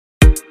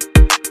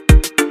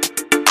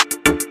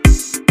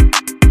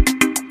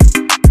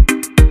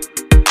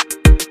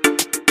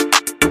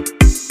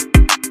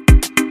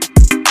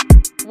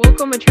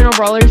Welcome, Eternal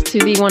Brawlers, to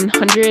the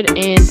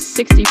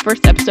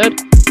 161st episode.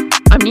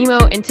 I'm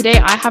Nemo, and today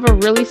I have a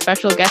really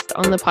special guest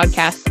on the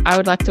podcast. I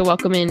would like to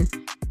welcome in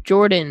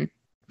Jordan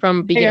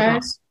from Beginner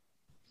Brawl.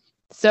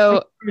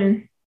 So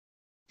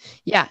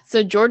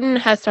Jordan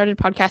has started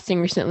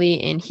podcasting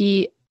recently, and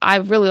I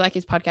really like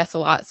his podcast a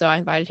lot, so I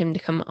invited him to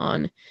come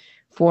on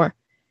for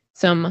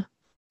some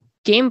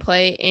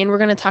gameplay, and we're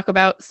going to talk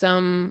about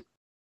some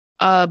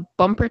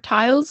bumper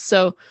tiles.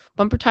 So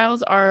bumper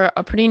tiles are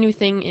a pretty new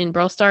thing in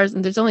Brawl Stars,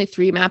 and there's only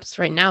 3 maps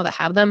right now that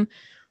have them,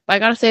 but I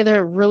gotta say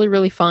they're really,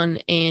 really fun,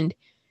 and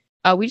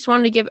we just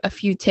wanted to give a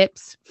few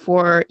tips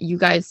for you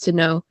guys to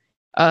know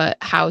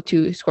how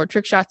to score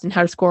trick shots and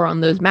how to score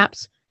on those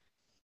maps.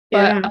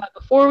 But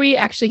before we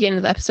actually get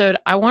into the episode,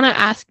 I want to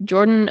ask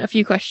Jordan a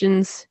few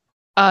questions,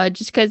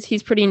 just because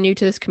he's pretty new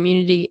to this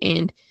community,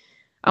 and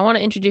I want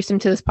to introduce him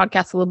to this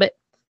podcast a little bit.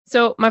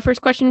 So my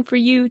first question for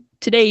you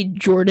today,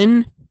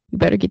 Jordan, you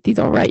better get these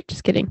all right.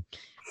 Just kidding.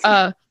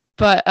 But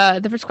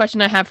the first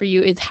question I have for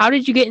you is, how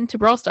did you get into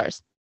Brawl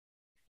Stars?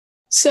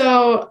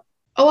 So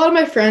a lot of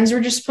my friends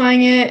were just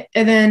playing it,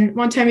 and then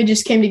one time we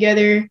just came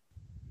together,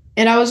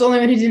 and I was the only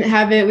one who didn't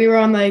have it. We were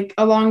on like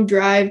a long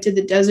drive to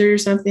the desert or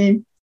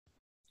something,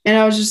 and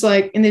I was just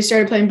like, and they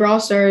started playing Brawl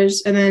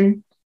Stars, and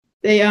then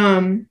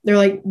they're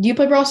like, "Do you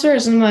play Brawl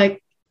Stars?" And I'm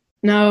like,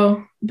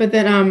 "No," but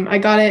then I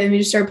got it, and we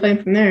just started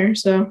playing from there.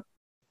 So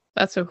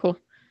that's so cool.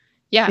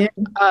 Yeah.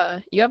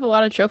 You have a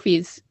lot of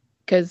trophies,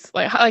 because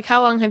like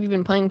how long have you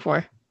been playing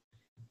for?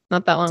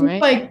 Not that long,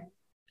 right? Like,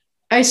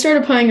 I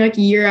started playing like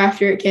a year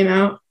after it came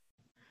out.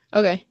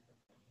 Okay.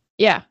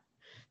 Yeah.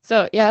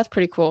 So yeah, that's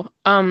pretty cool.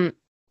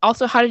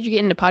 Also, how did you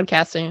get into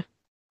podcasting?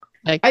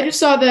 Like, I just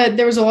saw that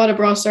there was a lot of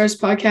Brawl Stars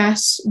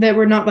podcasts that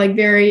were not like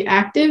very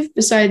active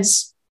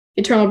besides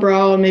Eternal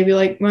Brawl and maybe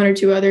like 1 or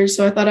 2 others.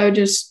 So I thought I would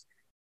just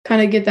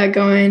kind of get that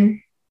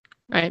going.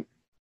 Right.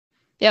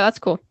 Yeah, that's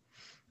cool.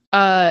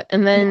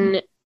 And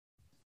then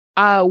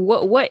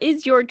what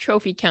is your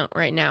trophy count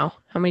right now?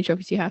 How many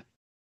trophies do you have?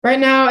 Right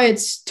now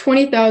it's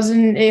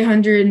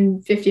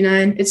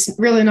 20,859. It's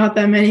really not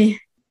that many.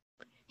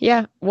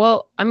 Yeah,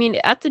 well, I mean,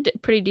 that's a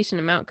pretty decent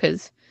amount,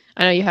 because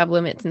I know you have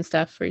limits and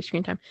stuff for your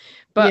screen time.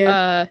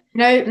 But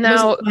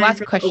now,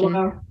 last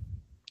question.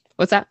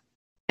 What's that?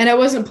 And I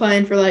wasn't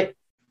playing for like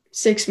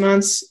 6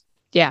 months.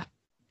 Yeah,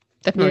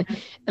 definitely. Yeah.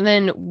 And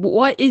then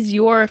what is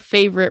your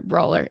favorite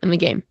brawler in the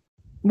game?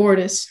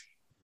 Mortis.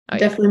 Oh,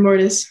 definitely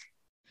Mortis.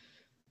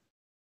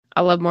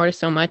 I love Mortis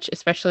so much,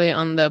 especially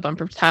on the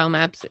bumper tile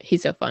maps.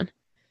 He's so fun.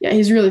 Yeah,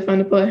 he's really fun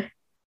to play.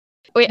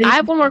 Wait, I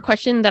have one more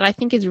question that I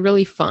think is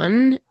really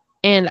fun,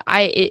 and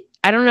I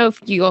don't know if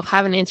you'll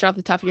have an answer off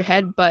the top of your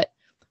head, but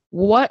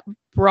what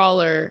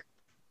brawler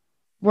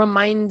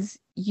reminds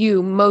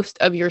you most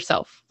of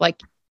yourself? Like,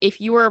 if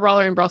you were a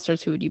brawler in Brawl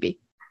Stars, who would you be?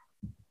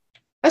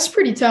 That's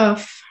pretty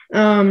tough.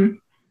 I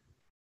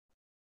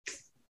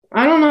don't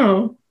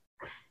know.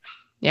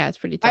 Yeah, it's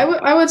pretty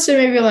tough. I would say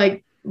maybe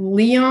like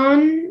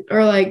Leon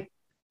or like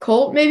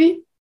Colt,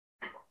 maybe.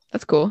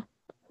 That's cool.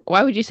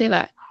 Why would you say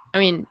that? I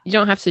mean, you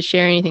don't have to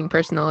share anything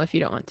personal if you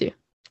don't want to.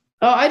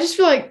 Oh, I just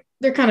feel like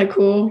they're kind of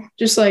cool.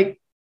 Just like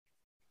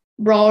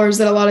brawlers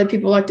that a lot of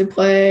people like to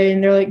play,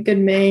 and they're like good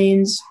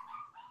mains.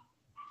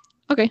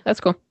 Okay, that's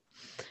cool.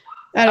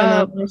 I don't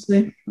know,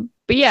 honestly.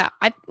 But yeah,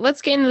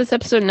 let's get into this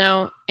episode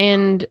now.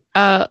 And,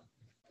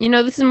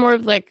 this is more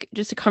of like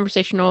just a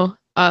conversational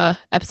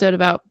episode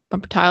about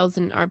bumper tiles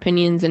and our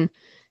opinions and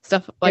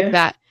stuff like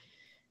that.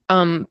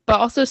 But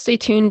also stay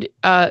tuned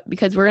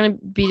because we're going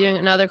to be doing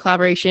another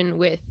collaboration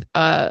with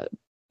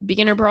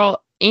Beginner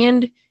Brawl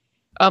and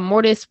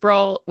Mortis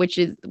Brawl, which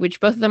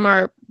both of them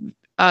are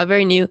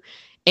very new.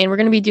 And we're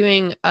going to be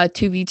doing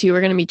 2v2.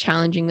 We're going to be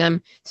challenging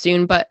them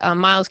soon. But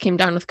Miles came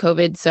down with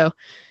COVID, so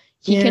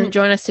he can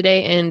join us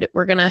today, and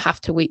we're going to have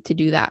to wait to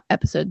do that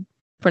episode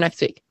for next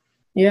week.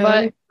 Yeah.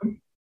 But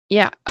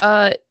yeah,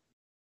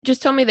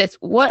 just tell me this.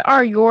 What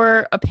are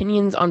your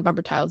opinions on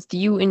bumper tiles? Do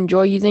you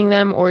enjoy using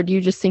them, or do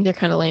you just think they're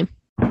kind of lame?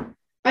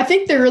 I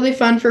think they're really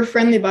fun for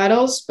friendly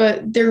battles,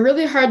 but they're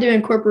really hard to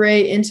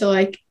incorporate into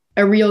like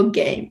a real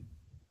game.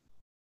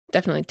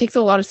 Definitely. It takes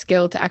a lot of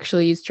skill to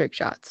actually use trick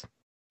shots.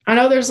 I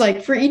know there's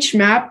like, for each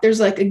map, there's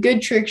like a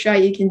good trick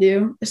shot you can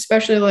do,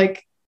 especially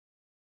like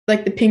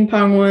the ping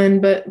pong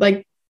one, but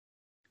like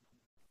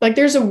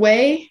there's a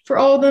way for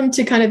all of them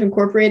to kind of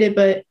incorporate it,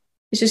 but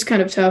it's just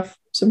kind of tough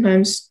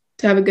sometimes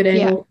to have a good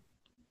angle. Yeah,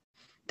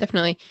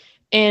 definitely.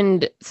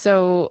 And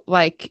so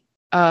like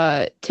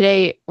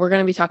today we're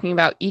going to be talking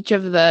about each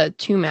of the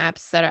 2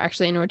 maps that are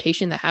actually in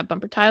rotation that have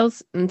bumper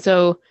tiles. And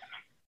so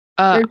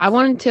I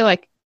wanted to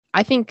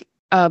I think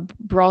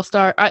Brawl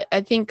Star,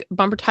 I think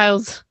bumper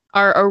tiles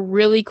are a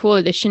really cool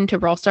addition to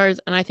Brawl Stars,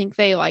 and I think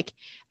they add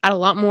a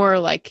lot more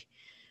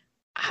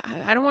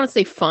I don't want to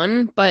say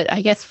fun, but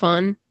I guess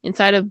fun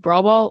inside of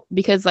Brawl Ball,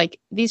 because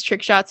these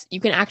trick shots, you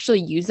can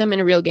actually use them in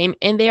a real game,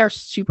 and they are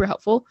super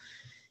helpful.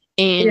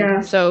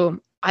 And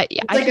so I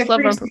just love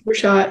a super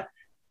shot.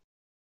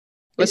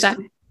 What's that?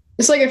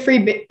 It's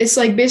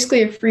like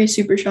basically a free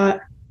super shot.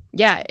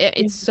 Yeah,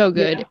 it's so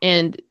good. Yeah.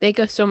 And they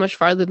go so much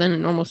farther than a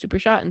normal super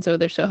shot. And so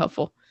they're so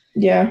helpful.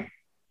 Yeah.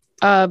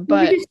 Before we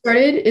But get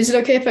started, is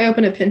it okay if I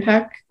open a pin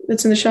pack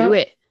that's in the shop? do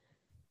it.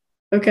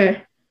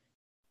 Okay.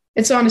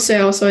 It's on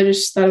sale, so I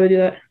just thought I would do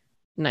that.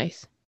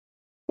 Nice.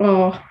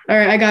 Oh, all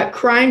right. I got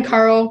Crying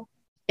Carl,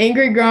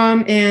 Angry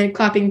Grom, and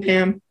Clapping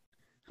Pam.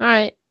 All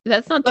right.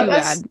 That's not too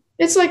bad.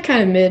 It's like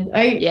kind of mid.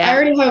 I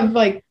already have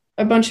like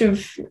a bunch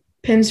of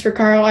pins for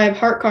Carl. I have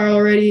Heart Carl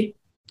already.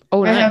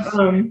 Oh, nice.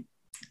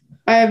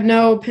 I have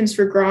no pins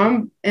for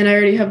Grom, and I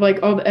already have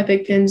like all the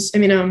epic pins. I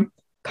mean,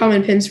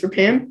 common pins for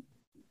Pam.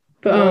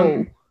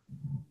 But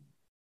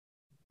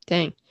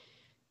dang.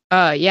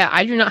 Yeah,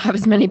 I do not have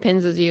as many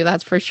pins as you.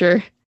 That's for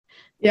sure.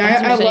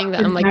 Yeah, I'm saying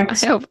that. I'm like,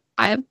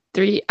 I have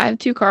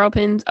 2 Carl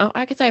pins. Oh,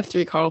 I guess I have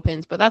 3 Carl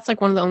pins, but that's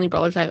like one of the only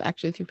brawlers I have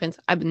actually 3 pins.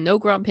 I have no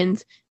Grom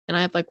pins, and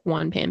I have like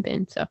 1 Pam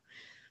pin. So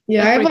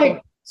yeah, I have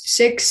like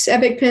 6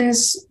 epic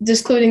pins,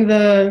 discluding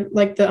the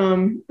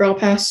Brawl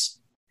Pass.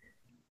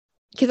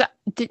 Because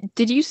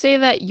did you say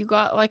that you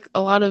got like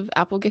a lot of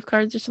Apple gift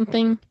cards or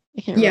something?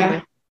 I can't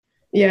remember.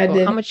 Yeah, I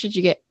did. How much did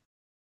you get?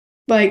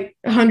 Like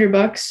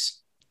 $100.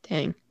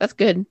 Dang, that's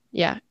good.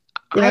 Yeah,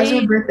 it was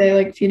my birthday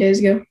like a few days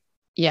ago.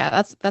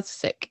 Yeah, that's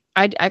sick.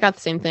 I got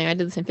the same thing. I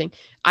did the same thing.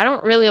 I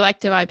don't really like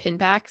to buy pin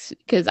packs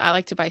because I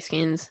like to buy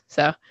skins.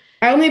 So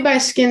I only buy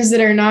skins that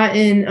are not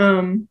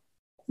in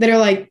that are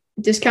like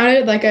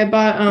discounted. Like I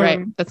bought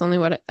right. That's only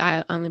what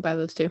I only buy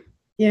those 2.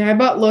 Yeah, I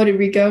bought Loaded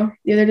Rico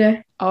the other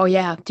day. Oh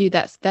yeah, dude,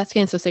 that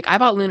skin's so sick. I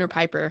bought Lunar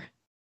Piper.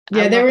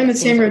 Yeah, they were in the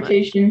same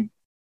rotation.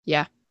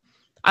 Yeah.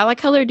 I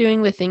like how they're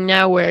doing the thing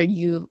now where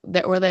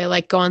they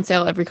like go on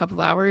sale every couple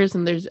of hours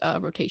and there's a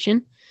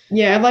rotation.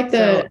 Yeah, I like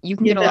you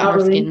can get a lot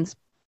more skins.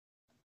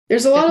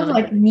 There's a lot of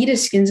like Nita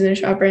skins in the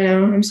shop right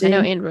now. I'm seeing. I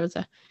know, and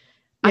Rosa.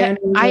 Yeah,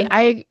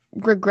 I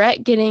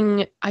regret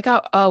getting. I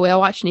got Whale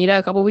Watch Nita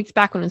a couple weeks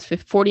back when it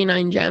was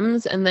 49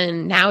 gems, and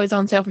then now it's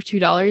on sale for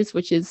 $2,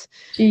 which is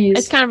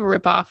it's kind of a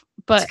ripoff.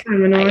 But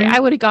kind of I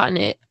would have gotten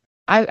it.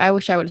 I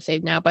wish I would have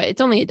saved now, but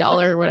it's only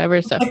 $1 or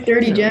whatever. So like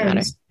 30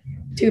 gems,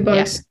 $2.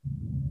 Yeah.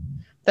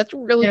 That's a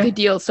really good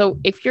deal. So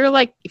if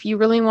you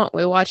really want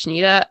Whale Watch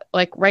Nita,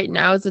 like right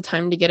now is the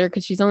time to get her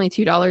because she's only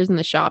 $2 in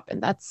the shop,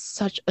 and that's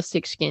such a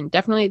sick skin.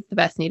 Definitely the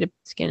best Nita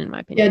skin in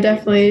my opinion. Yeah,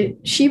 definitely.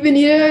 Shiba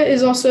Nita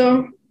is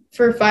also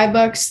for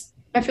 $5.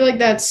 I feel like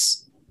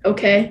that's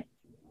okay.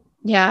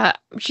 Yeah,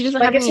 she doesn't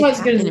have any. It's not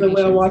as good as the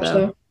Whale Watch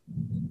though.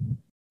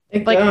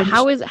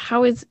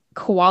 How is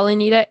Koala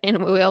Nita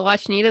and Whale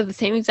Watch Nita the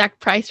same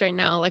exact price right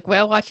now? Like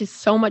Whale Watch is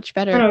so much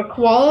better. I don't know,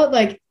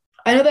 Koala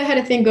I know they had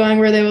a thing going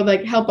where they would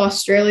like help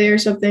Australia or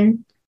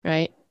something.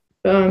 Right.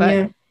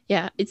 But,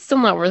 yeah, it's still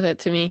not worth it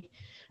to me.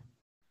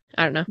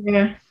 I don't know.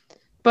 Yeah.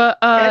 But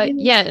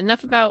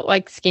enough about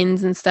like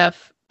skins and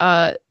stuff.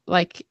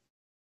 Like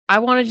I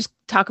want to just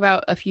talk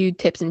about a few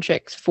tips and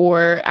tricks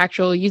for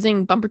actual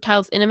using bumper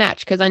tiles in a match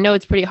because I know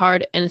it's pretty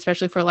hard, and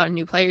especially for a lot of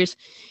new players,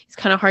 it's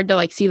kind of hard to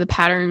like see the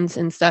patterns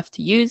and stuff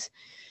to use.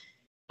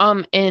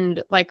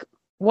 And like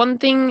one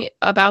thing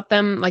about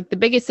them, like the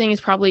biggest thing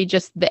is probably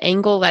just the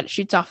angle that it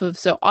shoots off of.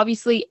 So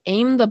obviously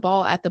aim the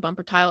ball at the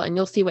bumper tile and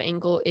you'll see what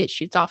angle it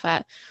shoots off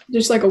at.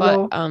 Just like a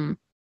wall.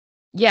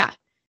 Yeah.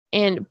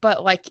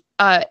 But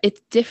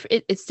it's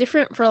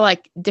different for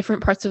like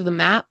different parts of the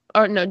map.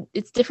 Or no,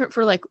 it's different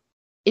for like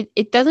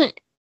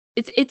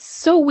it's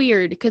so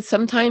weird because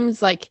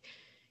sometimes like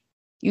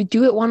you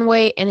do it one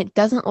way and it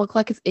doesn't look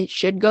like it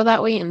should go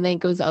that way and then it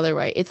goes the other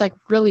way. It's like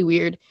really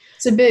weird.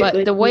 It's a bit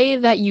but the way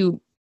that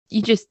you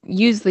just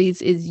use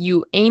these is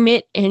you aim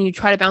it and you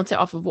try to bounce it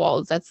off of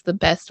walls. That's the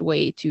best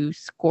way to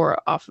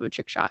score off of a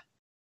trick shot.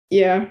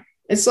 Yeah.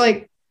 It's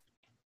like,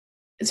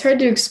 it's hard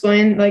to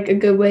explain like a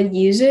good way to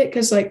use it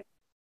because like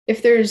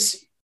if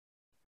there's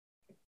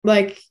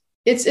like,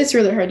 it's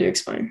really hard to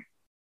explain.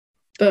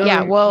 But,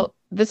 yeah, well,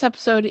 this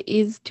episode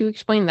is to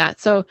explain that.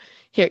 So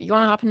here, you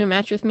want to hop into a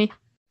match with me?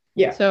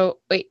 Yeah. So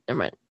wait, never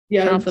mind.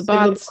 Yeah. Turn off the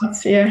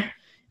bots. Yeah.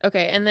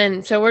 Okay. And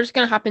then, so we're just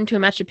going to hop into a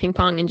match of ping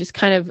pong and just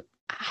kind of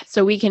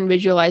so we can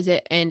visualize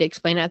it and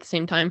explain it at the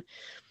same time.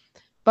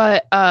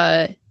 But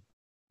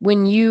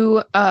when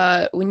you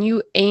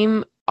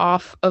aim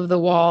off of the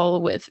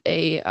wall with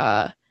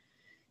a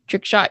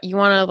trick shot, you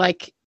want to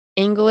like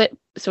angle it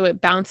so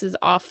it bounces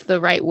off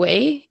the right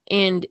way,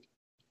 and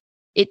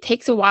it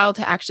takes a while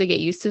to actually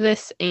get used to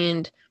this.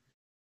 And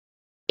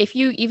if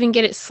you even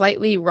get it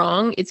slightly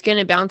wrong, it's going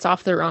to bounce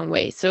off the wrong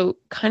way. So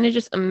kind of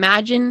just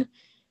imagine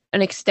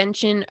an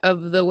extension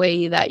of the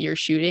way that you're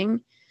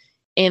shooting,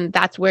 and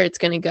that's where it's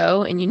going to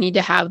go, and you need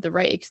to have the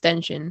right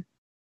extension.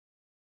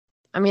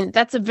 I mean,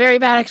 that's a very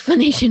bad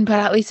explanation, but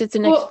at least it's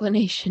an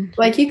explanation.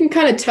 Like you can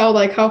kind of tell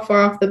like how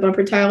far off the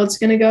bumper tile it's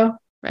going to go.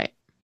 Right.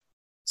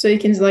 So you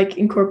can like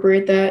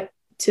incorporate that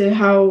to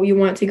how you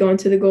want to go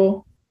into the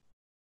goal.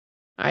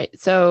 All right.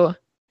 So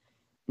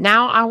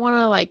now I want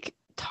to like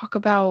talk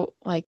about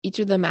like each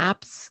of the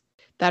maps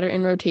that are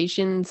in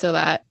rotation so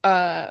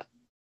that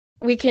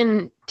we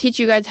can teach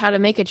you guys how to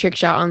make a trick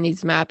shot on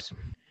these maps.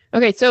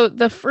 Okay, so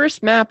the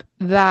first map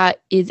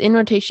that is in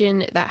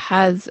rotation that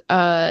has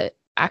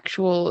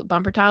actual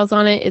bumper tiles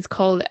on it is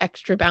called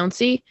Extra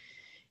Bouncy.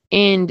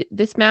 And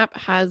this map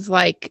has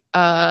like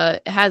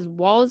it has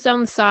walls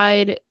down the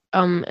side,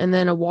 and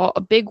then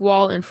a big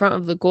wall in front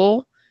of the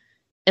goal.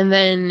 And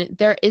then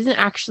there isn't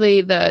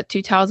actually the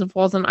 2 tiles of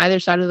walls on either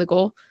side of the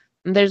goal.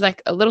 And there's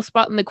like a little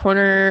spot in the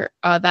corner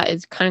that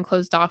is kind of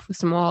closed off with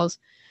some walls.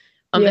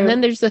 And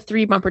then there's the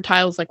 3 bumper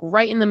tiles like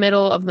right in the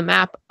middle of the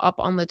map, up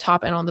on the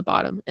top and on the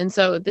bottom. And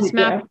so this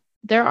map,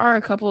 there are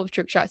a couple of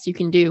trick shots you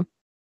can do.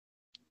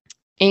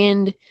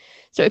 And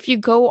so if you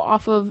go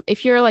off of,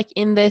 if you're like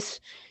in this,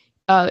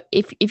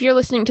 if you're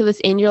listening to this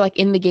and you're like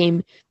in the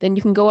game, then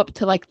you can go up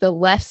to like the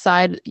left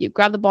side. You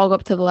grab the ball, go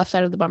up to the left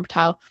side of the bumper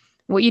tile.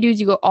 What you do is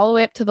you go all the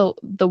way up to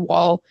the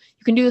wall.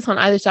 You can do this on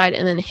either side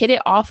and then hit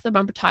it off the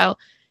bumper tile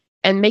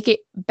and make it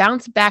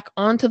bounce back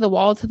onto the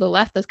wall to the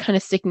left that's kind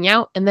of sticking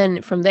out. And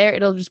then from there,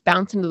 it'll just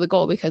bounce into the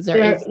goal because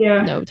there is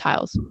no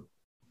tiles.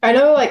 I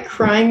know like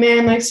Crying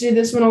Man likes to do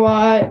this one a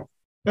lot.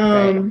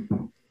 A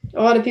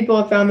lot of people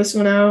have found this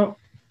one out.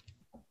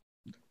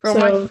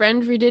 My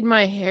friend redid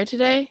my hair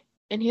today.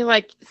 And he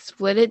like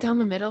split it down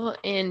the middle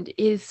and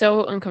it is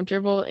so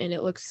uncomfortable and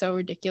it looks so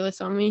ridiculous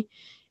on me.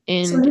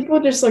 And some people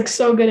just look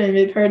so good in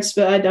mid parts,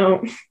 but I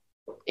don't.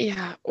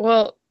 Yeah,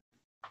 well,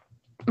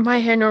 my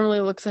hair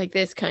normally looks like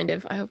this kind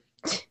of. I hope.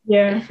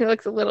 Yeah, it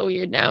looks a little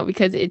weird now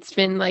because it's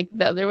been like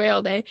the other way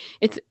all day.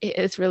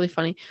 It's really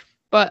funny,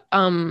 but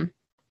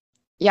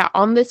yeah,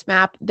 on this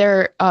map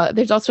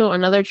there's also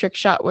another trick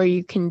shot where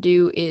you can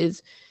do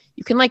is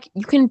you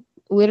can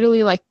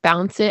literally like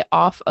bounce it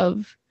off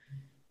of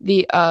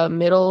the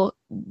middle,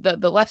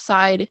 the left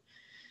side.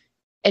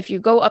 If you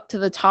go up to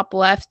the top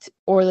left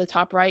or the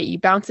top right, you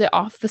bounce it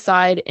off the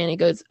side and it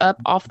goes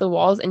up off the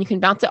walls, and you can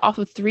bounce it off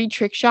of 3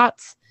 trick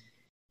shots,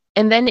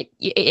 and then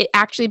it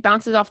actually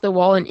bounces off the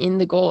wall and in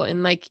the goal.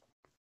 And like,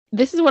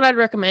 this is what I'd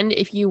recommend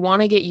if you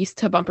want to get used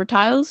to bumper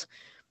tiles.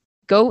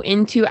 Go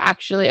into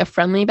actually a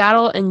friendly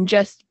battle and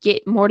just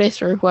get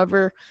Mortis or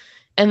whoever,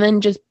 and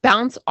then just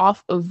bounce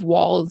off of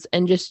walls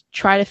and just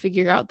try to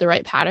figure out the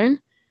right pattern.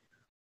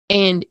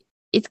 And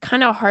it's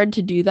kind of hard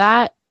to do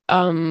that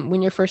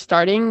when you're first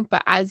starting,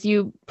 but as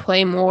you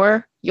play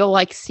more, you'll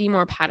like see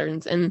more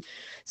patterns. And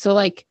so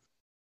like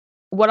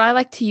what I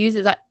like to use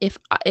is that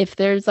if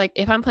there's like,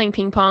 if I'm playing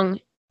ping pong,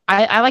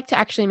 I like to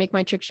actually make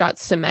my trick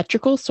shots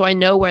symmetrical so I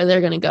know where they're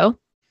going to go.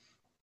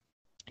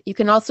 You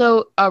can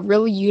also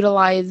really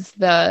utilize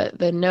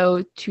the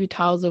no 2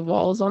 tiles of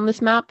walls on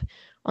this map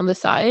on the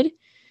side.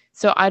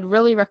 So I'd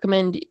really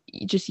recommend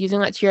just using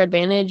that to your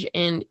advantage.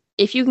 And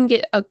if you can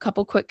get a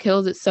couple quick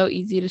kills, it's so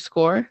easy to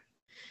score.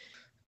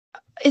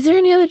 Is there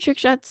any other trick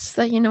shots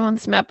that you know on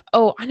this map?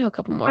 Oh, I know a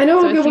couple more. I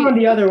know a good one on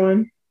the other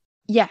one.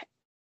 Yeah.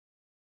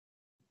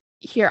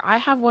 Here, I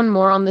have one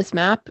more on this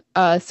map.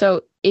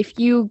 So if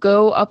you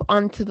go up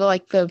onto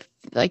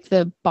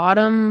the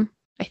bottom,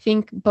 I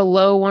think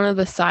below one of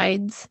the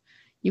sides,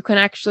 you can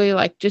actually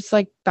just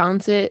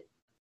bounce it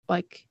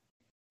like.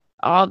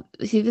 Oh,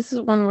 see, this is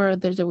one where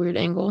there's a weird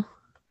angle.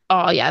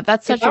 Oh yeah,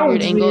 that's such a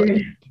weird angle.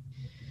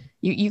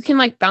 You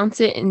can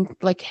bounce it and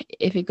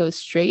if it goes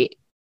straight.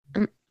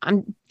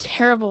 I'm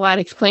terrible at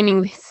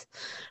explaining this.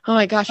 Oh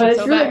my gosh, but it's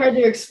so really hard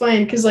to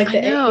explain because I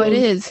know it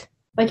is.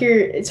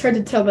 It's hard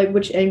to tell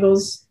which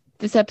angles.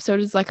 This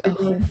episode is a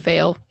whole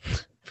fail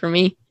for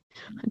me.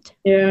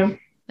 Yeah.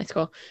 That's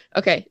cool.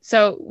 Okay,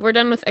 so we're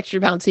done with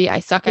Extra Bouncy. I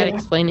suck at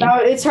explaining.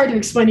 It's hard to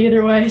explain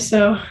either way,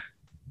 so.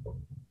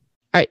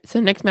 All right, so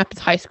next map is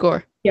High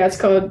Score. Yeah, it's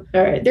called.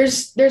 All right,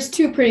 there's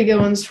 2 pretty good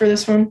ones for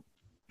this one. Do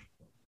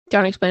you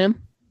want to explain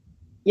them?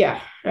 Yeah.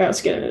 All right,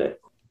 let's get into it.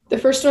 The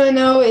first one I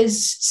know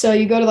is, so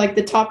you go to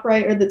the top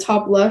right or the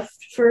top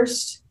left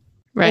first.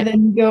 Right. And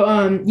then you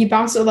go, you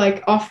bounce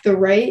it off the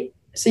right.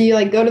 So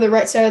you go to the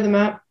right side of the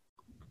map.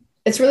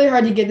 It's really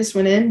hard to get this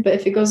one in, but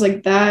if it goes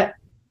like that,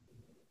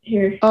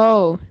 here.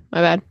 Oh,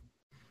 my bad.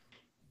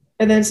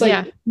 And then it's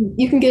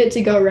you can get it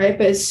to go right,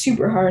 but it's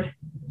super hard.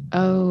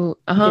 Oh,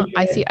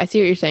 I see what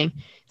you're saying.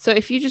 So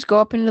if you just go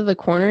up into the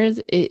corners,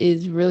 it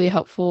is really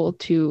helpful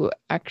to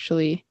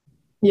actually.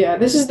 Yeah,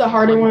 this is the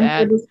harder one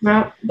for this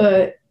map,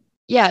 but.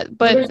 Yeah,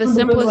 but the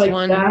simplest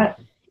one.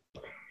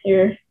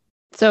 Here.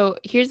 So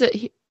you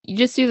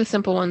just do the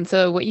simple one.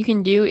 So what you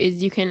can do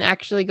is you can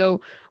actually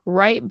go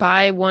right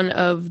by one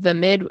of the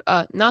mid,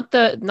 not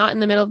in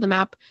the middle of the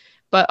map,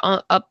 but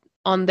up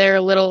on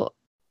their little,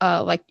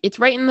 it's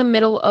right in the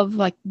middle of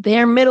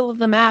their middle of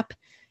the map.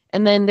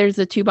 And then there's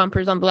the 2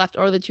 bumpers on the left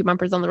or the 2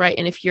 bumpers on the right.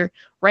 And if you're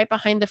right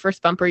behind the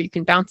first bumper, you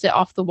can bounce it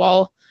off the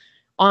wall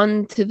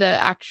onto the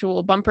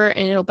actual bumper,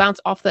 and it'll bounce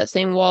off that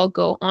same wall,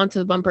 go onto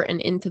the bumper and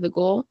into the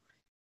goal.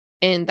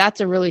 And that's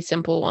a really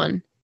simple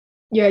one.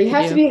 Yeah, you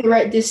have to be the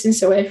right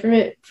distance away from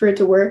it for it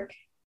to work.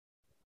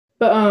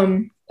 But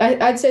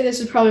I'd say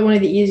this is probably one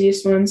of the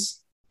easiest ones.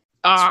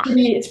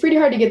 It's pretty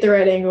hard to get the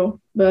right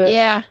angle. But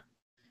yeah.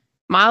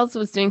 Miles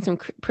was doing some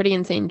pretty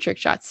insane trick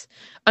shots.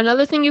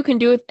 Another thing you can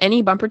do with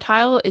any bumper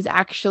tile is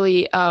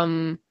actually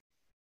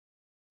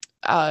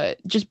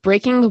just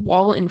breaking the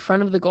wall in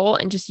front of the goal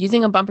and just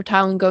using a bumper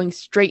tile and going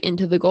straight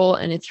into the goal.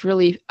 And it's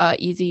really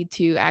easy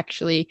to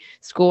actually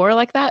score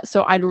like that.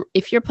 So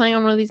if you're playing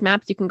on one of these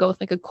maps, you can go with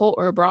like a Colt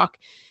or a Brock,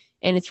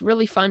 and it's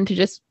really fun to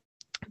just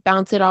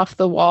bounce it off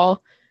the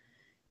wall.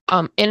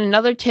 And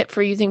another tip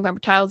for using bumper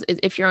tiles is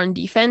if you're on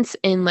defense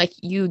and like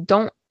you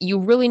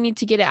really need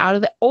to get it out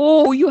of the.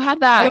 Oh, you had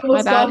that. I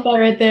almost got that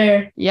right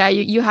there. Yeah,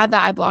 you had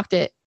that. I blocked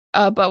it.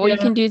 But what you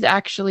can do is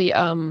actually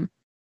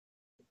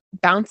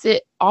bounce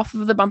it off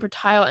of the bumper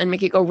tile and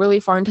make it go really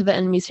far into the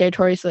enemy's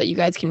territory so that you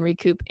guys can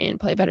recoup and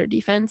play better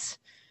defense.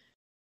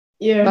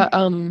 Yeah.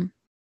 But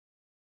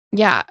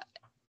yeah,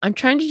 I'm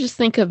trying to just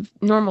think of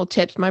normal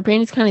tips. My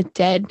brain is kind of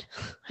dead.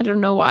 I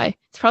don't know why.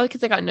 It's probably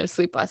because I got no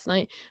sleep last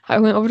night. I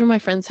went over to my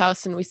friend's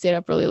house and we stayed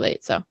up really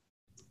late. So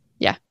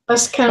yeah.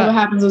 That's kind of what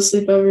happens with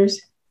sleepovers.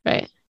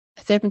 Right.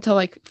 I stayed up until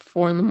like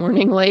 4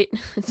 a.m. late.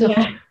 So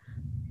yeah.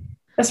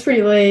 That's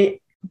pretty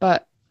late.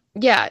 But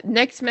yeah,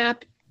 next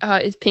map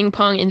is ping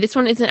pong, and this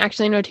one isn't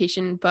actually a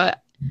notation,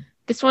 but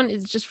this one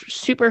is just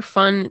super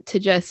fun to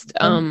just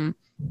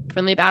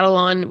friendly battle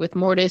on with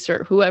Mortis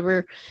or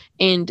whoever,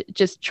 and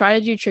just try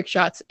to do trick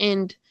shots.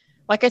 And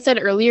like I said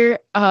earlier,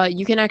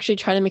 you can actually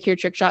try to make your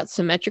trick shots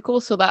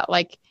symmetrical so that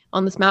like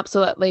on this map,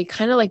 so that they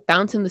kind of like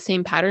bounce in the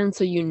same pattern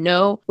so you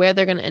know where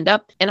they're going to end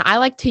up. And I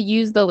like to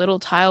use the little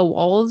tile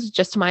walls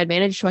just to my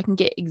advantage so I can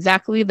get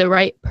exactly the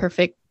right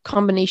perfect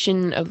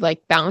combination of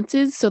like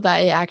bounces so that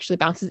it actually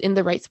bounces in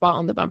the right spot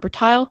on the bumper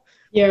tile.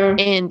 Yeah.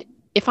 And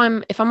if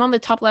I'm on the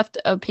top left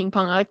of ping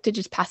pong, I like to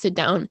just pass it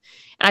down, and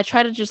I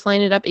try to just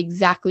line it up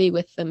exactly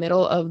with the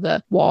middle of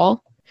the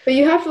wall. But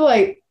you have to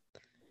like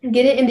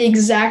get it in the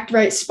exact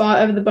right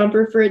spot of the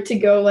bumper for it to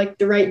go like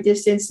the right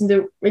distance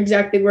into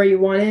exactly where you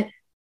want it.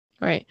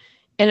 Right.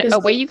 And a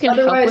way you can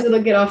otherwise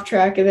it'll get off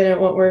track and then it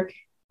won't work.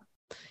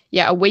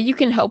 Yeah, a way you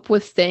can help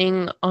with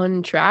staying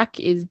on track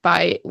is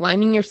by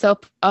lining yourself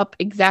up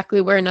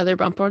exactly where another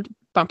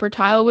bumper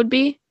tile would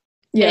be.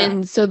 Yeah.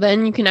 And so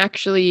then you can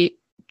actually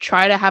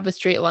try to have a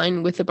straight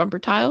line with the bumper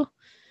tile.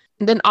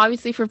 And then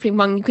obviously for ping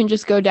pong, you can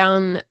just go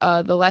down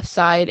the left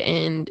side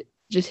and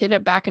just hit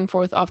it back and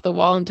forth off the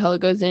wall until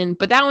it goes in.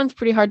 But that one's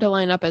pretty hard to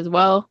line up as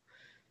well.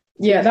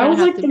 So yeah, that was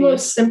like the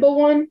most simple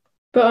one.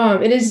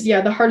 But it is,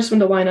 the hardest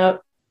one to line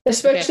up,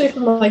 especially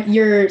from like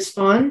your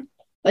spawn.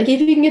 Like if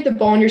you can get the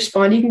ball in your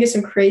spawn, you can get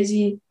some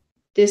crazy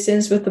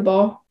distance with the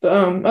ball. But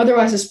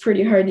otherwise, it's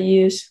pretty hard to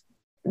use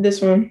this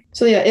one.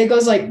 So yeah, it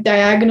goes like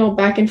diagonal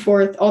back and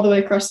forth all the way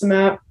across the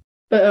map.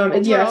 But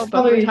it's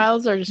probably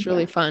tiles are just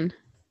really fun.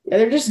 Yeah,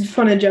 they're just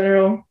fun in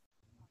general.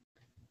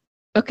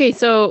 Okay,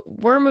 so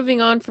we're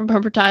moving on from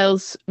bumper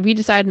tiles. We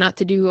decided not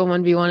to do a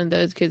 1v1 in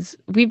those because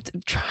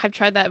I've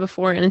tried that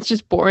before and it's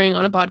just boring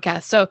on a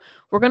podcast. So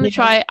we're going to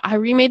try, I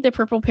remade the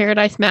Purple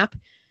Paradise map.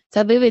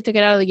 Sadly, they took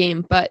it out of the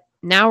game, but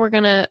now we're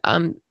going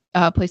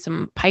to play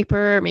some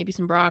Piper, maybe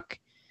some Brock,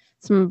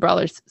 some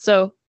Brawlers.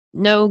 So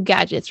no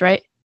gadgets,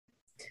 right?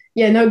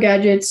 Yeah, no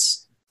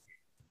gadgets.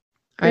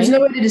 There's no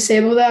way to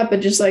disable that,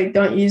 but just like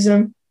don't use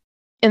them.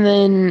 And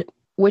then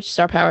which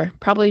star power?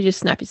 Probably just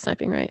snappy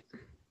sniping, right?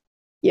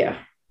 Yeah,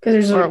 because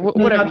there's like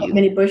not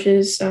many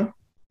bushes, so.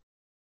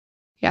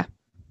 Yeah.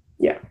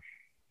 Yeah.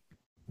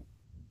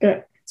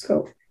 Good. Let's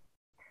go.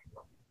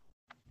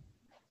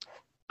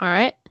 All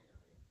right.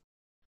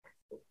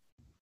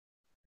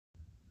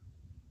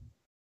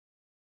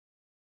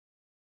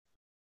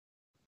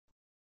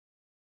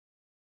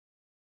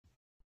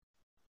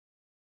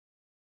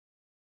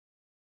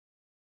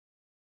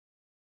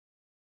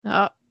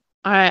 Oh,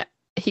 all right.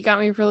 He got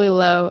me really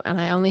low,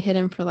 and I only hit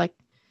him for like,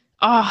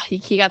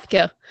 he got the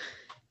kill.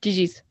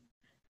 GG's.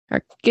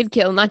 Or good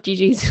kill, not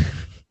GG's.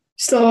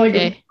 Still like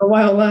a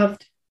while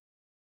left.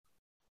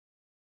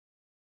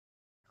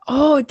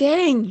 Oh,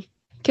 dang.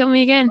 Kill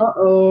me again.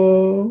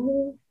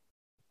 Uh-oh.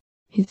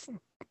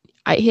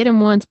 I hit him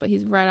once, but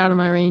he's right out of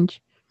my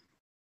range.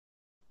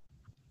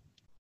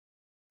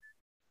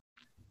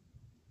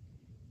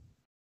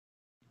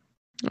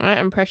 All right,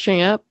 I'm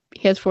pressuring up.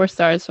 He has 4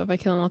 stars, so if I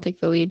kill him, I'll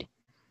take the lead.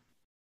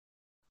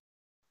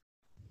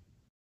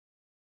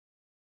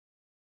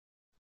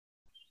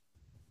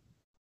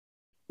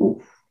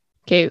 Ooh.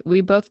 Okay, we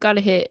both got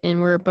a hit,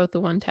 and we're both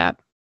the one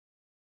tap.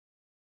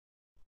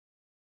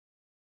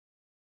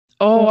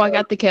 Oh, I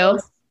got the kill. All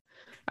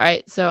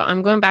right, so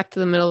I'm going back to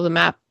the middle of the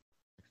map.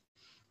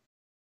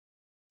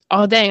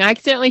 Oh, dang, I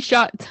accidentally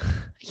shot.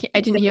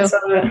 I didn't heal.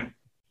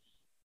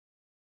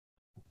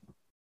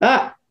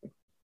 Ah.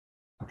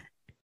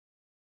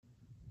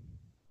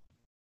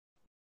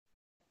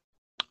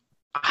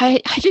 I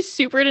just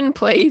supered in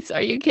place.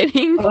 Are you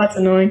kidding? Oh, that's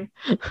annoying.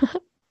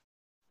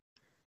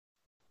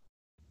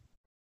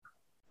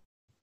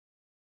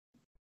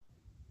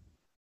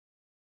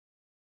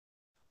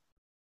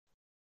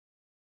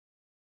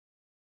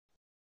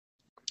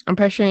 I'm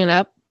pressuring it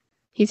up.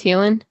 He's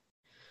healing.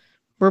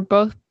 We're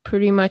both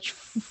pretty much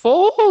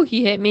full.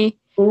 He hit me.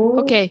 Ooh.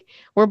 Okay,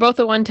 we're both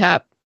at one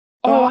tap.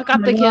 Oh, I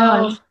got the kill.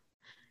 Gosh.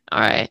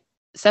 All right.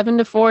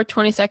 7-4,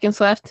 20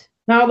 seconds left.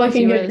 Not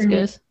looking good for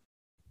me.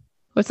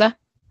 What's that?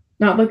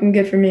 Not looking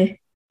good for me.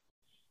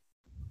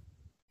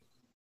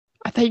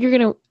 I thought you were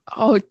gonna.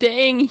 Oh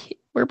dang!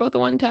 We're both a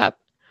one tap.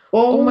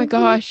 Oh my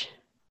gosh.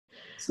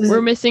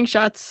 We're missing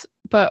shots,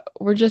 but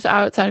we're just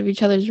outside of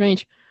each other's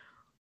range.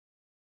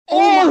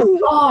 Oh my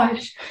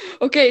gosh!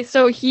 Okay,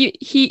 so he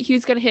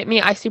was gonna hit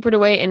me. I supered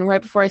away, and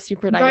right before I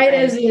supered,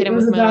 I hit him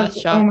with my last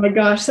shot. Oh my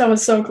gosh, that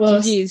was so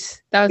close.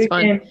 GG's, that was Good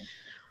fun. game.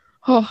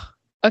 Oh,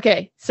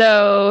 okay.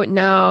 So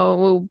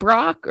now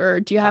Brock, or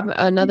do you have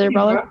another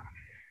brawler?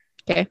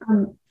 Okay.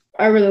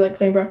 I really like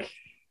playing Brock.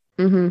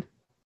 Mm-hmm.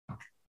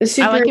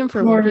 I like him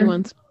for 1v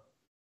ones.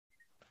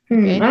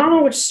 Okay. I don't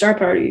know which star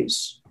power to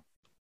use.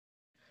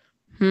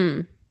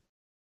 I'm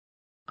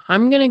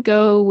gonna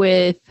go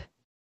with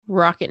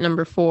rocket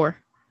number 4.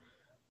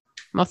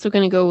 I'm also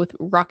gonna go with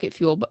rocket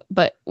fuel,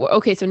 but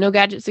okay, so no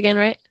gadgets again,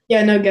 right?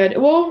 Yeah, no good.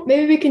 Well,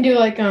 maybe we can do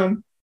like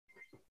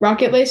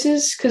rocket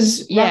laces,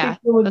 because rocket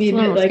fuel would be a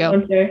bit like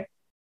unfair.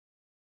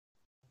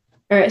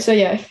 All right, so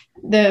yeah,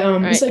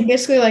 it's like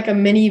basically like a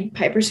mini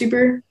Piper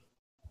Super.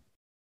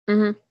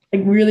 Mm-hmm.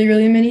 Like really,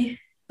 really mini.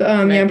 But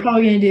yeah, I'm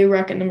probably gonna do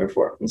rocket number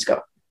 4. Let's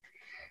go.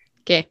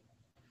 Okay.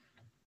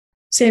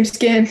 Same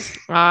skin.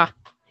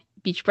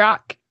 Beach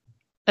Brock.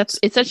 It's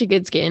such a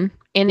good skin.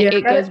 And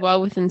it goes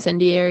well with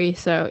incendiary,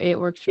 so it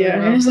works really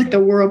well. Yeah, it's like the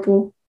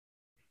whirlpool.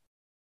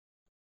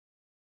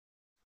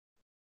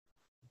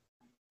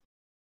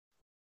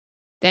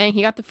 Dang,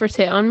 he got the first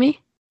hit on me.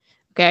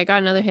 Okay, I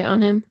got another hit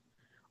on him.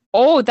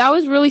 Oh, that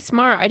was really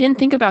smart. I didn't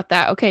think about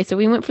that. Okay, so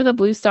we went for the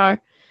blue star,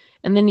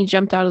 and then he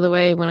jumped out of the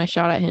way when I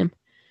shot at him.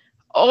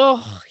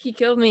 Oh, he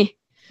killed me.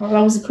 Oh,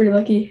 that was pretty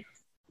lucky.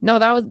 No,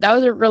 that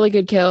was a really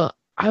good kill.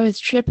 I was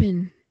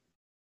tripping.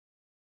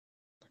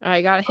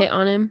 I got a hit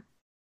on him.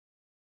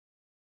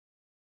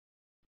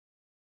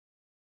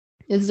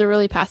 This is a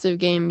really passive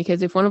game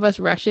because if one of us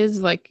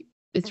rushes, like,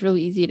 it's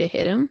really easy to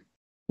hit him.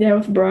 Yeah,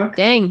 with Brock.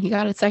 Dang, he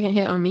got a second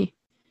hit on me.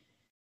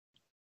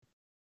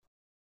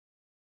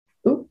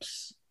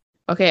 Oops.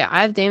 Okay,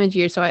 I have damage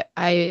here, so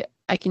I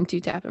can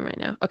 2-tap him right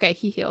now. Okay,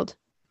 he healed.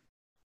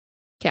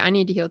 Okay, I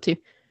need to heal too.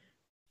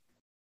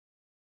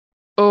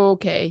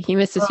 Okay, he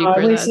missed a super.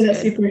 I wasted that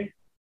super.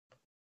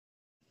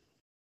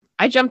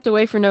 I jumped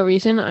away for no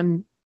reason.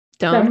 I'm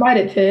dumb. That might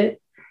have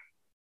hit.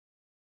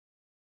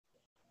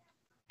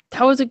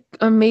 That was an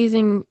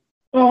amazing.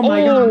 Oh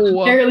my god!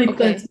 Barely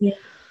clipped me.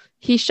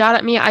 He shot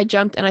at me. I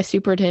jumped and I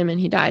supered him, and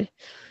he died.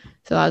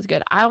 So that was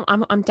good.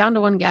 I'm down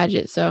to 1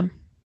 gadget. So.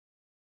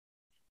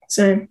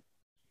 Same.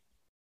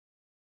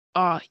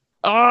 I'm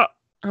a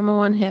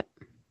 1 hit.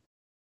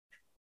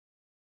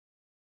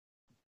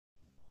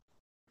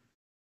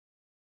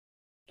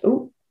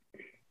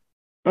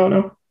 Oh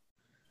no.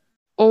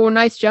 Oh,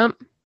 nice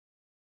jump.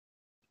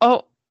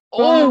 I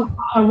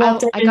got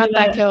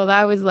that kill.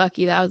 That was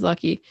lucky.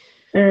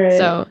 All right.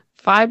 So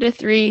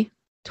 5-3,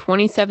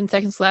 27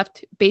 seconds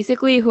left.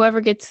 Basically,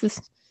 whoever gets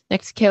this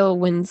next kill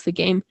wins the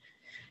game.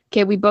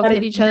 Okay, we both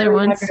hit each other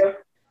once.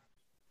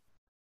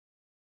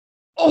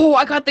 Oh,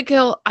 I got the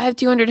kill. I have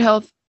 200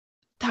 health.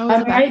 That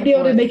was I might be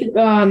able to make it.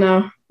 Oh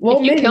no. Well,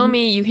 if you kill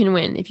me, you can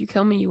win. If you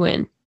kill me, you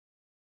win.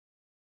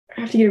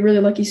 I have to get a really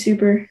lucky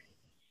super.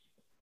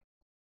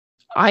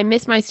 I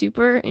missed my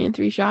super and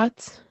 3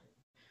 shots.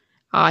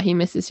 He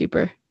missed his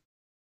super.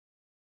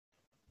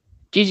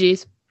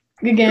 GG's.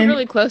 Good game. We're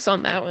really close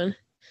on that one.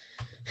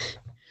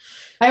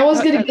 I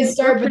was going to get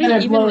started, but then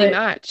I blew it.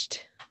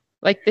 Matched.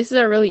 Like, this is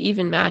a really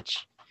even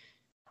match.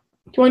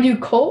 Do you want to do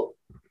Colt?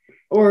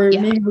 Or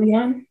maybe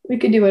Leon? We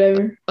could do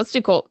whatever. Let's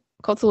do Colt.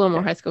 Colt's a little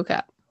more high school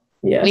cap.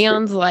 Yeah.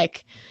 Leon's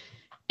like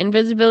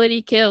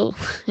invisibility kill.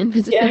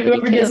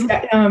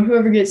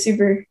 Whoever gets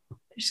super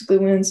basically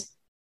wins.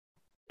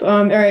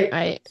 All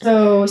right.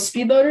 So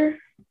speed loader.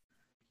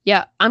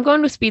 Yeah, I'm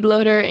going with speed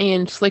loader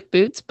and slick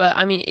boots. But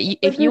I mean,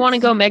 if you want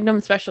to go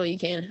Magnum special, you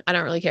can. I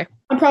don't really care.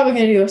 I'm probably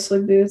gonna do a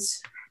slick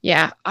boots.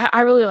 Yeah,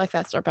 I really like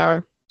that star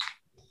power.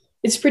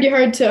 It's pretty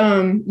hard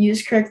to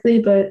use correctly,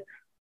 but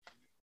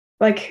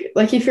like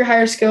if you're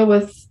higher skill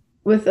with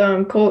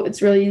Colt,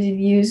 it's really easy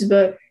to use.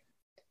 But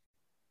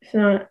if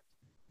not,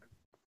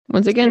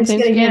 once again, same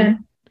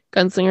skin.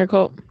 Gunslinger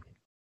Colt.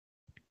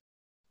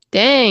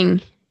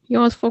 Dang, you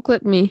almost full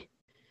clipped me.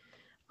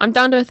 I'm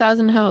down to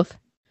 1,000 health.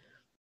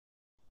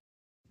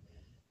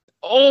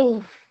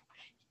 Oh,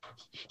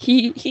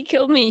 he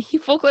killed me. He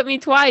full clipped me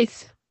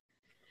twice.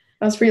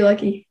 I was pretty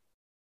lucky.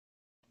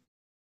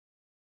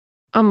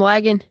 I'm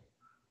lagging.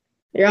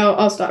 Yeah,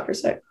 I'll stop for a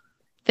sec.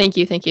 Thank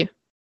you. All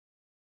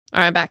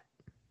right, I'm back.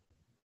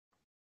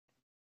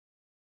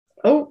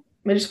 Oh,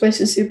 I just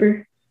wasted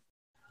super.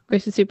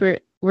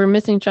 We're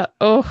missing shot.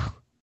 Oh,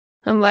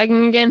 I'm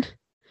lagging again.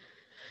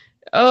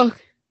 Oh,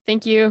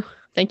 thank you.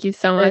 Thank you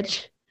so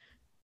much.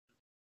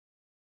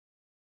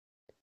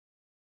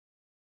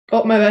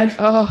 Oh, my bad.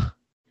 Oh,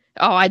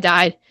 I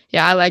died.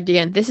 Yeah, I lagged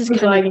again. This is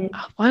kind of lagging.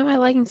 Why am I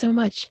lagging so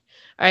much?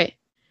 All right.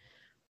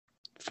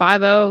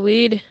 5-0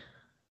 lead.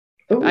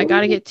 Ooh. I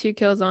got to get 2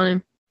 kills on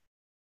him.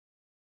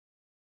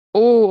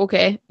 Oh,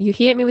 okay. He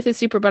hit me with his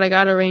super, but I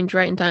got a range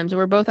right in time. So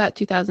we're both at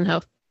 2,000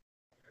 health.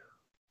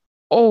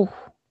 Oh.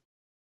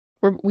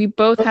 We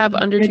both have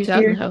under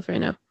 2,000 health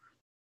right now.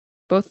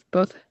 Both.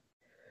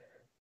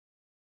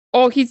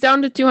 Oh, he's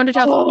down to 200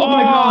 health. Oh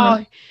my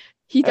God.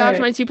 He dodged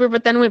right. my super,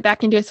 but then went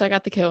back into it, so I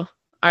got the kill.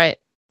 All right.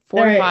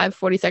 4 to 5,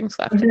 40 seconds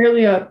left.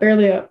 Barely up.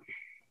 Barely up.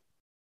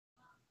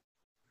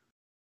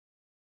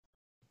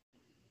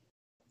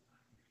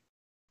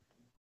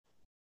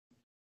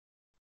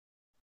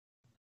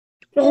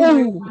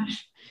 Oh,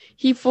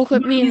 he full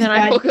clipped me, and then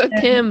I full clipped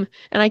him,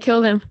 and I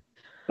killed him.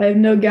 I have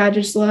no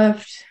gadgets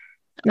left.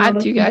 I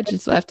have 2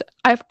 gadgets left.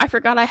 I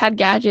forgot I had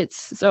gadgets,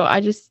 so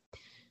I just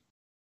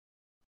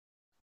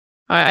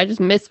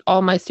missed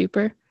all my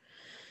super.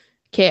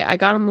 Okay, I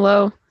got him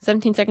low.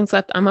 17 seconds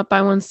left. I'm up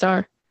by 1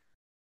 star.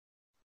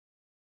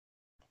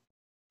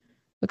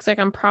 Looks like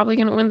I'm probably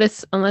gonna win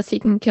this unless he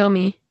can kill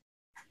me.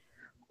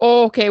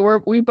 Oh, okay,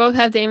 we both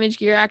have damage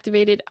gear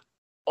activated.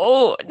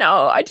 Oh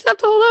no, I just have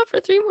to hold out for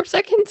 3 more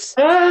seconds.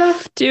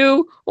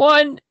 2,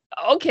 1.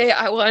 Okay,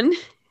 I won.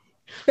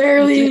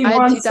 Barely. I had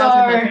 1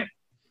 star.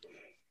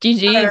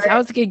 GG's. Right. That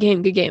was a good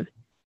game. Good game.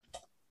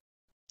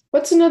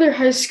 What's another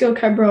high skill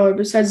cat brawler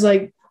besides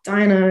like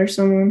Dinah or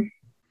someone?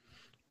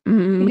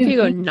 We could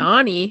go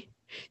Nani.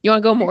 You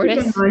want to go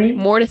Mortis?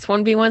 Mortis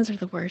 1v1s are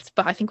the worst,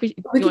 but I think we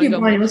could do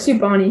Bonnie. Let's do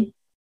Bonnie.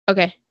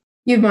 Okay.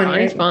 You have Bonnie.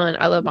 Bonnie's fun.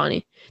 I love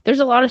Bonnie. There's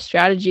a lot of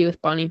strategy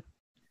with Bonnie.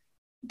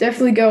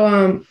 Definitely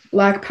go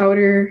black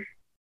powder.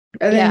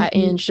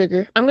 And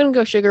sugar. I'm gonna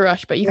go sugar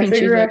rush, but you can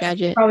choose that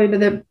gadget. Probably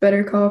the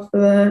better call for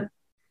that.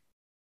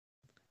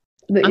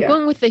 But, I'm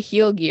going with the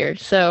heal gear,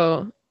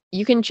 so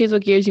you can choose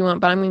what gears you want,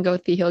 but I'm gonna go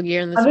with the heal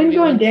gear. I've been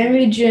going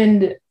damage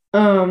and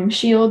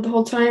shield the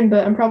whole time,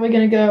 but I'm probably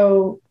gonna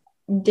go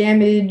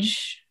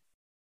damage.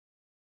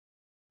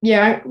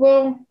 Yeah,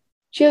 well,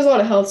 she has a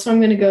lot of health, so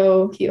I'm gonna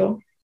go heal.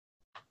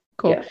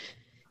 Cool.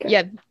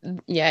 Yeah.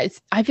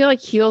 I feel like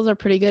heals are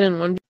pretty good in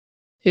one.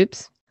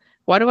 Oops.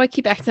 Why do I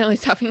keep accidentally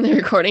stopping the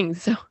recording?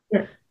 So,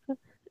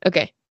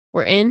 okay,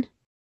 we're in.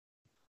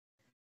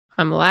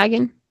 I'm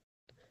lagging.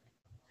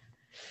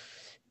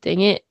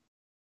 Dang it.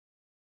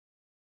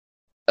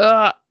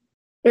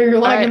 You're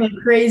lagging like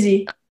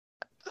crazy.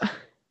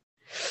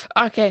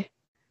 Okay,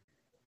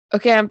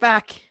 I'm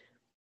back.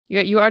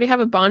 You already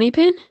have a Bonnie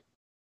pin?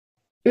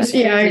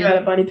 Yeah, I got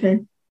a Bonnie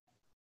pin.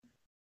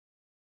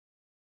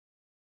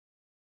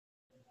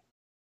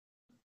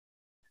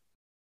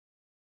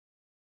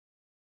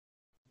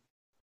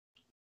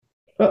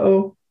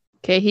 Uh-oh.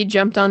 Okay, he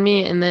jumped on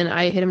me, and then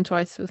I hit him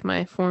twice with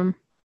my form.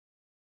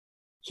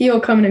 Heal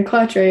coming in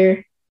clutch right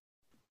here.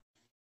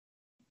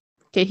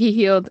 Okay, he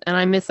healed, and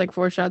I missed like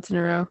 4 shots in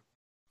a row.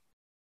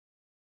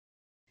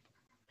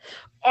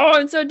 Oh,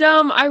 I'm so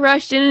dumb. I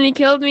rushed in, and he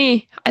killed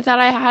me. I thought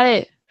I had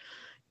it.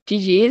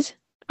 GG's.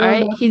 All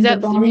right, he's at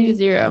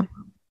 3-0.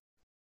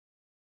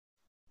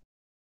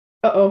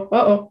 Uh-oh.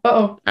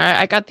 All right,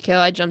 I got the kill.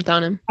 I jumped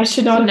on him. I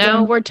should not have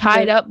now we're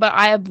tied up, but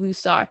I have blue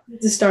star.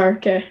 It's a star,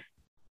 okay.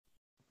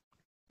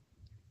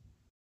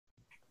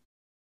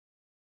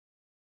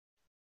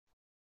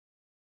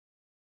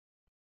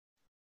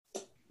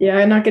 Yeah,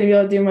 I'm not going to be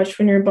able to do much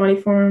when you're in Bonnie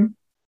form.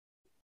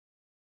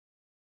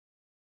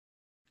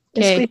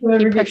 Okay,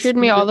 he pressured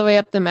me all the way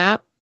up the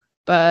map,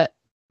 but...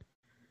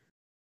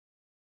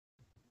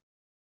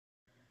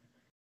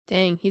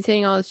 Dang, he's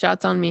hitting all his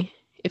shots on me.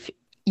 If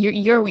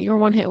you're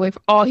 1 hit away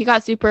from... Oh, he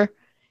got super.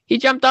 He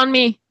jumped on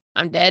me.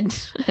 I'm dead.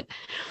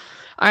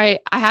 All right,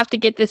 I have to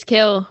get this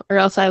kill or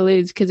else I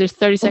lose because there's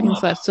 30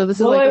 seconds left. So this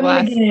is like the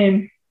last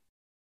game.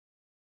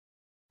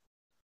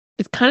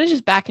 It's kind of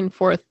just back and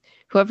forth.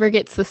 Whoever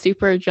gets the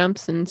super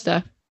jumps and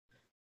stuff.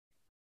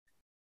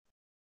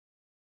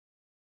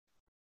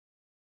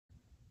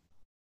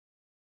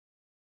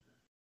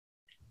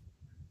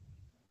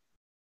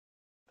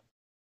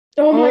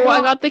 Oh my God.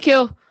 I got the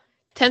kill.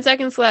 10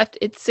 seconds left.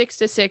 It's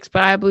 6-6,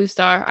 but I have blue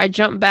star. I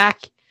jump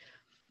back.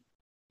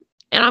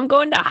 And I'm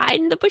going to hide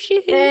in the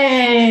bushes.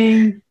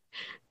 Dang.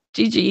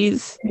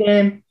 GG's.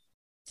 Game.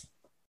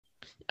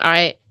 All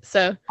right,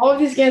 so. All of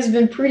these games have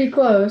been pretty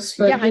close.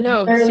 But yeah, I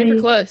know. Super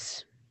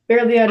close.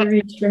 Barely out of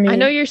reach for me. I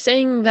know you're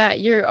saying that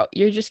you're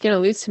just going to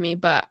lose to me,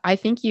 but I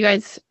think you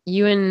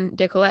and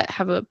Decolette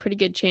have a pretty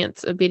good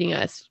chance of beating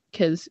us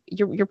because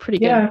you're pretty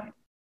good. Yeah.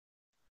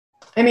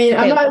 I mean,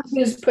 okay. I'm not as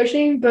good as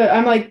pushing, but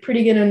I'm like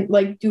pretty good in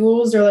like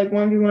duels or like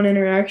 1v1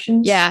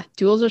 interactions. Yeah,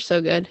 duels are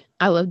so good.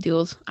 I love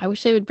duels. I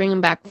wish they would bring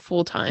them back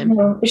full time.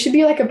 It should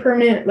be like a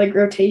permanent like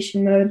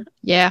rotation mode.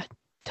 Yeah,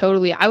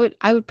 totally. I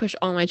would push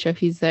all my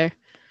trophies there.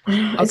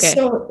 Okay.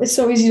 It's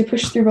so easy to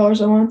push 3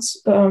 ballers at once.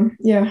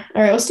 Yeah.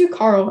 All right, let's do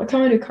Carl. I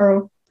kind of do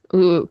Carl.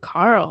 Ooh,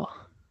 Carl.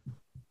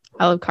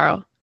 I love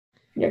Carl.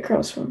 Yeah,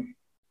 Carl's fun.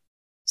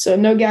 So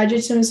no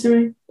gadgets, I'm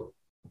assuming.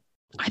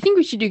 I think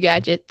we should do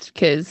gadgets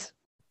because.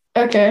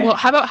 Okay. Well,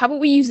 how about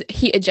we use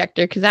heat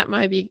ejector because that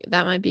might be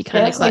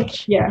kind of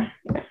clutch. Yeah,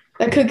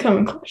 that could come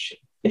in clutch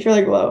if you're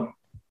like low.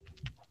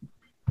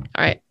 All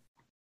right.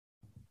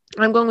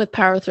 I'm going with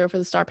power throw for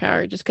the star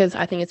power just because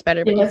I think it's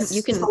better. But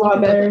you can a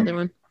lot better. The other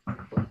one.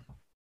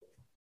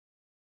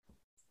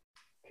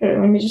 Okay,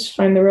 let me just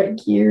find the right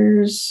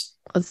gears.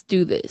 Let's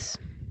do this.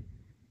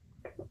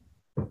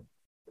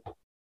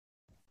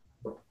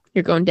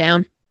 You're going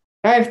down.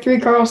 I have 3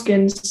 Carl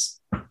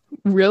skins.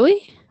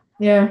 Really?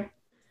 Yeah.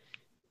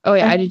 Oh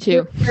yeah, I do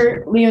too.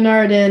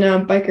 Leonard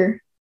and Biker.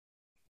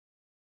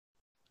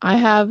 I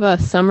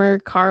have Summer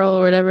Carl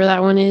or whatever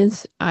that one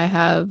is. I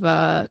have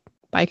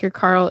Biker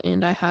Carl,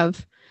 and I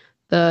have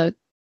the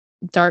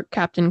Dark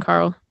Captain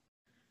Carl.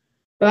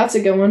 Well, that's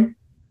a good one.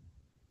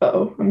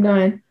 Uh-oh, I'm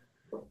dying.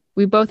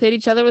 We both hit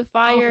each other with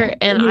fire,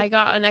 and I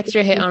got an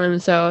extra hit on him,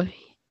 so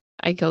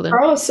I killed him.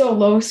 Carl is so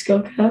low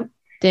skill cap.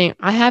 Dang,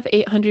 I have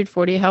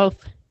 840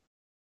 health.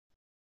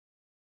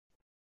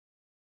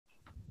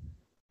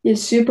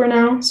 He's super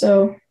now,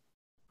 so.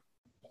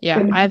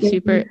 Yeah, I have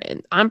super.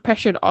 And I'm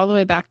pressured all the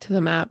way back to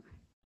the map.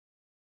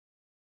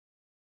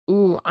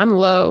 Ooh, I'm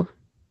low.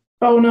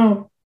 Oh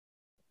no.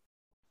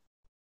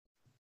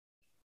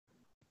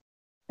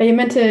 I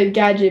meant to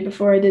gadget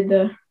before I did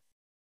the.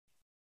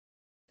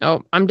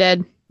 Oh, I'm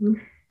dead.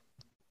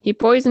 He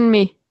poisoned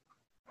me.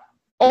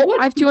 Oh,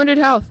 what? I have 200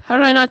 health. How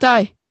did I not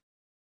die?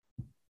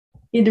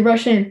 You had to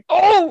rush in.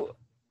 Oh,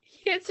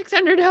 he had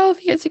 600 health.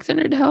 He had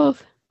 600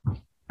 health.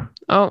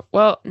 Oh,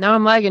 well, now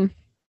I'm lagging.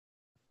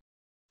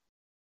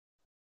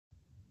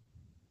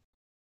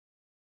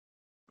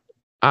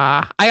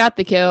 I got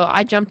the kill.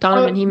 I jumped on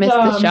him and he missed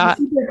the shot.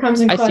 I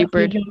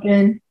supered.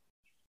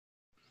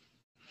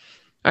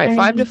 All right,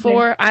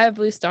 5-4. I have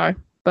blue star,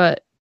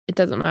 but it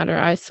doesn't matter.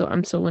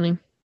 I'm still winning.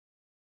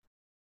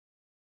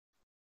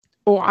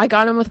 Oh, I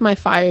got him with my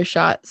fire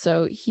shot,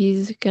 so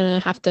he's gonna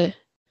have to.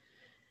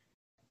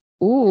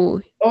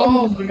 Ooh.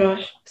 Oh my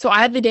gosh. So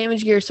I had the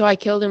damage gear, so I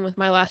killed him with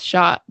my last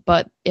shot.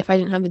 But if I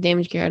didn't have the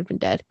damage gear, I'd have been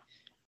dead.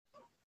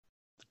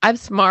 I have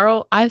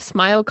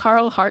Smile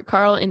Carl, Heart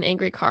Carl, and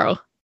Angry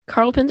Carl.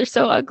 Carl pins are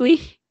so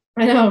ugly.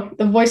 I know.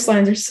 The voice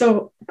lines are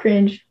so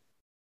cringe.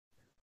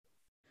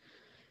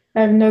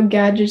 I have no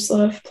gadgets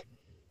left.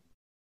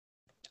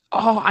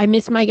 Oh, I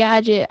missed my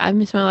gadget. I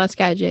missed my last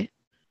gadget.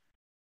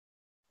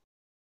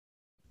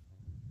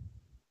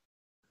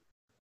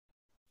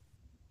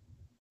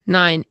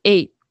 Nine,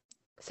 8,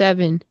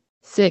 7,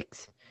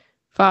 6,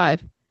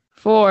 5,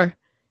 4,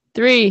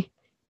 3,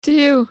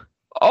 2.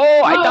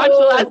 Oh, I dodged the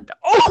last.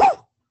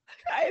 Oh,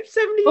 I have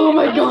 78. Oh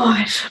my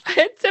gosh. I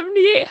had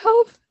 78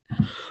 health.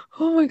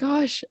 Oh my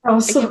gosh. That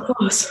was so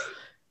close.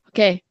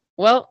 Okay.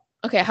 Well,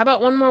 okay. How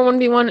about one more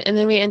 1v1 and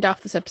then we end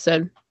off this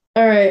episode?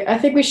 All right. I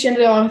think we should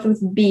end it off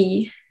with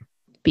B.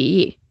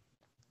 B.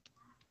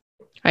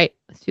 All right.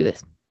 Let's do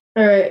this.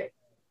 All right.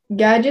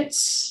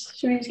 Gadgets.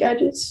 Should we use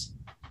gadgets?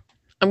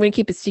 I'm going to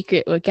keep a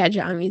secret what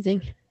gadget I'm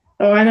using.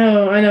 Oh, I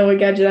know what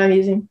gadget I'm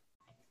using.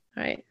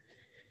 All right.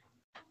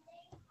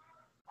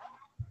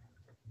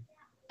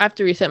 I have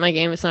to reset my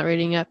game. It's not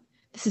rating up.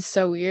 This is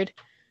so weird.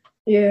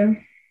 Yeah.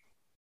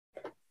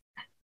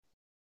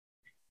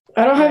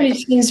 I don't have any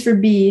skins for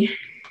B.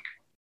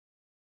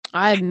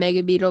 I have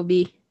Mega Beetle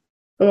B.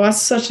 Oh,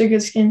 that's such a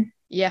good skin.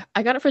 Yeah,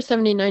 I got it for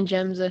 79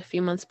 gems a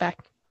few months back.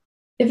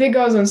 If it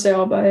goes on sale,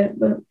 I'll buy it.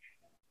 But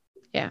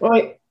yeah. Oh,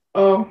 wait.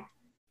 Oh,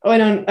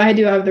 no, I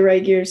do have the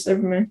right gears.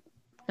 Never mind.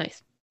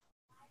 Nice.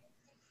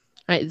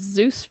 All right,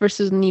 Zeus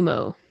versus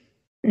Nemo.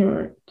 All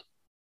right.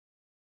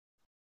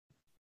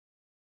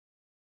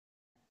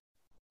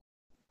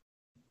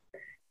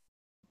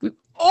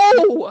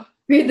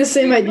 We had the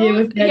same idea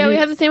with gadgets. Yeah, we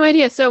had the same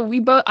idea. So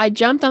I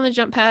jumped on the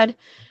jump pad.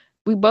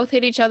 We both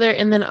hit each other,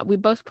 and then we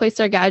both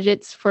placed our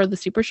gadgets for the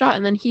super shot,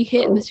 and then he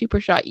hit the super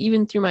shot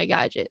even through my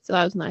gadget. So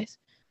that was nice.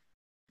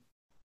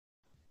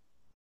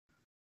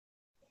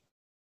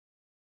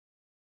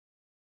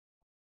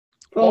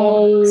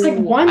 Oh, it's like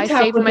one tap.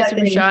 I saved my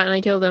super shot and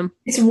I killed him.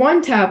 It's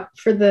one tap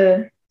for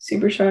the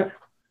super shot.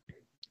 It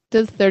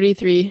does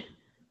 33.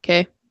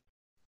 Okay.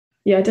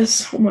 Yeah, it does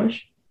so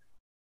much.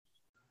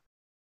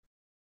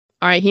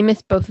 All right, he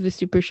missed both of his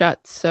super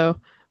shots,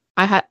 so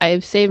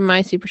I've saved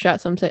my super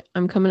shot, so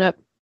I'm coming up.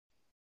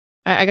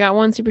 I got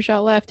one super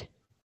shot left.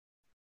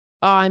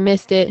 Oh, I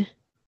missed it.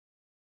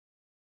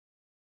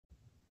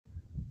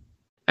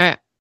 All right,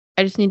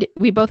 I just need to,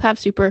 we both have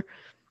super.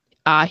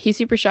 He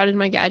super shotted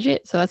my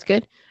gadget, so that's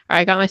good. All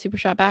right, I got my super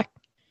shot back.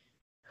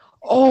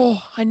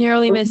 Oh, I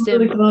narrowly missed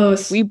him. Really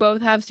close. We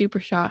both have super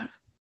shot.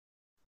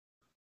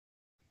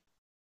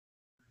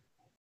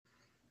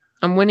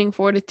 I'm winning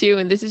 4-2,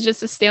 and this is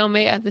just a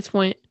stalemate at this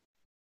point.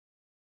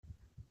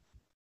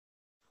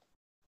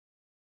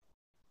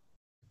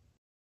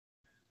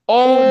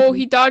 Oh,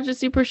 he dodged a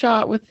super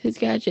shot with his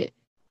gadget.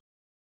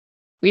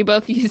 We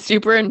both used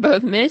super and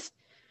both missed.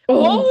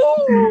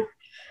 Oh,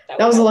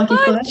 that was a lucky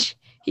clutch.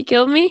 He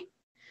killed me.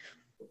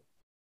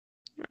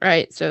 All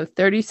right, so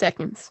 30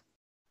 seconds.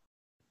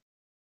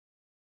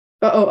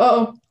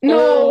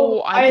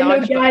 No,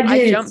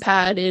 I jump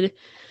padded.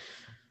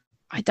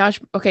 I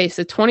dodged. Okay,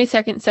 so 20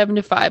 seconds,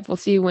 7-5. We'll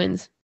see who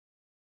wins.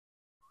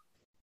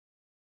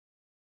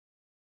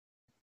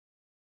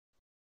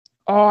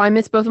 Oh, I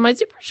missed both of my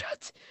super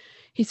shots.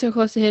 He's so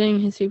close to hitting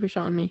his super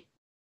shot on me.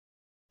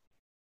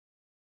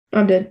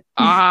 I'm dead.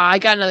 I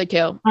got another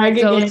kill. All right,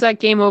 so it looks like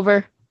game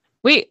over.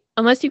 Wait,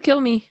 unless you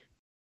kill me.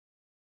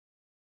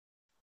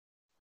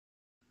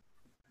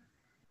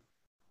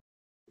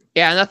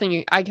 Yeah,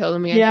 nothing. I killed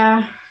him again.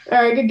 Yeah.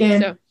 All right, good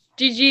game. So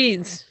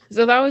GG's.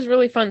 So that was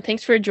really fun.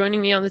 Thanks for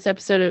joining me on this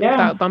episode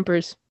about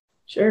bumpers.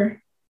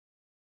 Sure.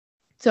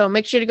 So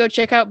make sure to go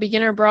check out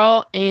Beginner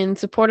Brawl and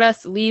support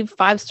us. Leave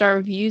 5-star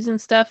reviews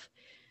and stuff.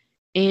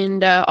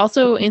 And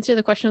also answer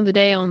the question of the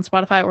day on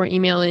Spotify or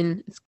email.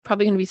 And it's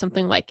probably going to be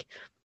something like,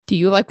 do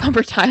you like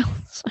bumper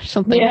tiles or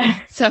something? Yeah.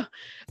 So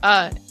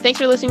thanks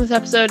for listening to this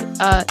episode.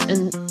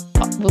 And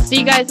we'll see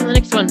you guys in the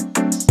next one.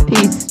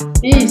 Peace.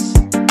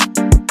 Peace.